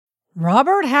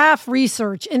Robert Half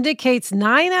research indicates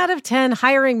 9 out of 10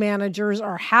 hiring managers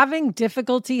are having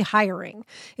difficulty hiring.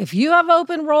 If you have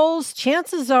open roles,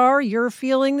 chances are you're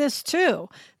feeling this too.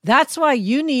 That's why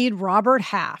you need Robert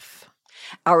Half.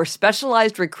 Our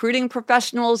specialized recruiting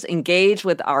professionals engage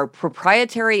with our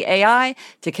proprietary AI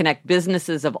to connect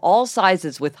businesses of all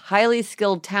sizes with highly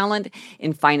skilled talent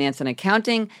in finance and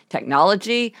accounting,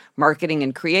 technology, marketing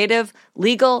and creative,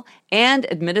 legal, and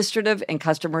administrative and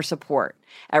customer support.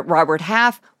 At Robert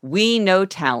Half, we know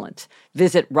talent.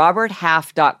 Visit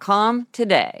roberthalf.com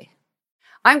today.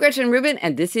 I'm Gretchen Rubin,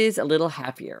 and this is A Little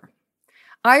Happier.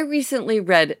 I recently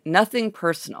read Nothing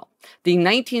Personal, the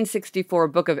 1964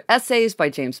 book of essays by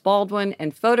James Baldwin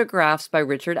and photographs by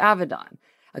Richard Avedon,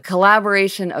 a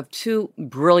collaboration of two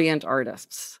brilliant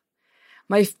artists.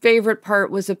 My favorite part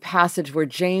was a passage where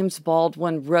James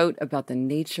Baldwin wrote about the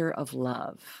nature of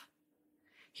love.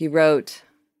 He wrote,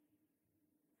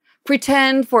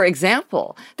 "Pretend, for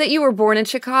example, that you were born in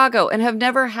Chicago and have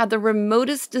never had the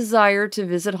remotest desire to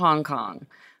visit Hong Kong,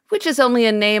 which is only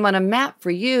a name on a map for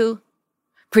you.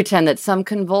 Pretend that some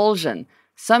convulsion,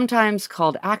 sometimes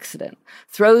called accident,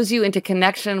 throws you into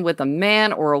connection with a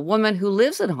man or a woman who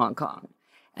lives in Hong Kong,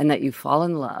 and that you fall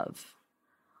in love.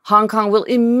 Hong Kong will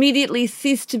immediately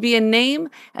cease to be a name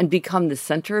and become the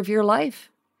center of your life.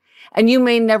 And you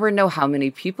may never know how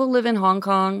many people live in Hong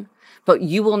Kong, but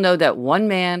you will know that one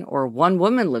man or one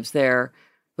woman lives there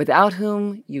without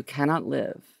whom you cannot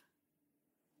live.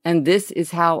 And this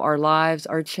is how our lives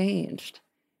are changed.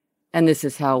 And this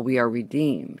is how we are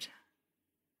redeemed."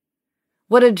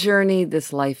 What a journey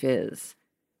this life is,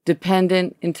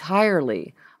 dependent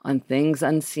entirely on things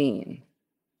unseen.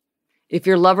 If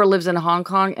your lover lives in Hong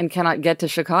Kong and cannot get to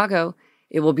Chicago,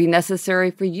 it will be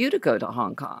necessary for you to go to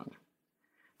Hong Kong.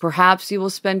 Perhaps you will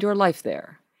spend your life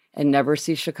there and never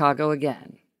see Chicago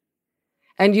again.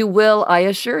 And you will, I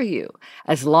assure you,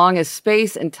 as long as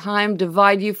space and time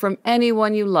divide you from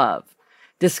anyone you love,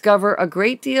 discover a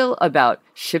great deal about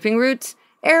shipping routes,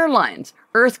 airlines,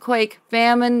 earthquake,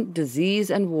 famine,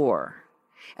 disease, and war.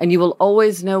 And you will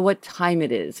always know what time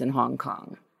it is in Hong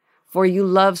Kong, for you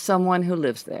love someone who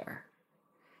lives there.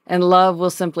 And love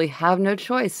will simply have no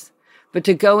choice but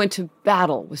to go into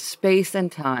battle with space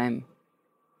and time,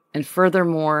 and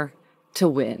furthermore, to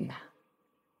win.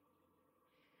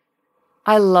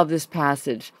 I love this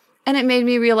passage, and it made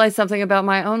me realize something about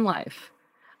my own life.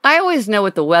 I always know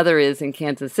what the weather is in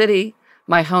Kansas City,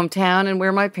 my hometown, and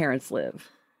where my parents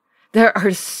live. There are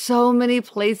so many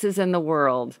places in the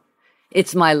world.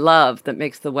 It's my love that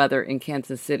makes the weather in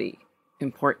Kansas City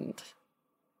important.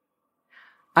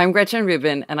 I'm Gretchen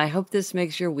Rubin, and I hope this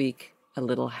makes your week a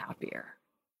little happier.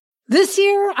 This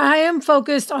year, I am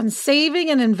focused on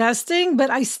saving and investing, but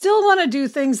I still want to do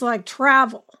things like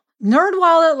travel.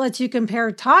 NerdWallet lets you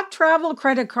compare top travel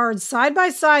credit cards side by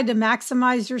side to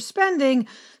maximize your spending,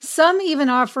 some even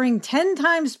offering 10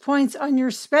 times points on your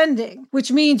spending,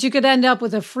 which means you could end up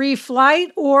with a free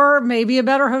flight or maybe a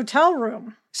better hotel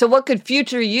room. So what could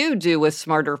future you do with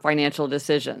smarter financial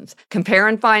decisions? Compare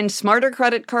and find smarter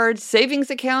credit cards,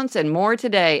 savings accounts, and more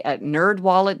today at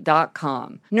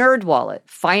nerdwallet.com. NerdWallet,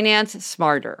 finance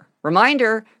smarter.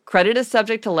 Reminder, credit is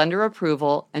subject to lender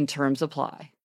approval and terms apply.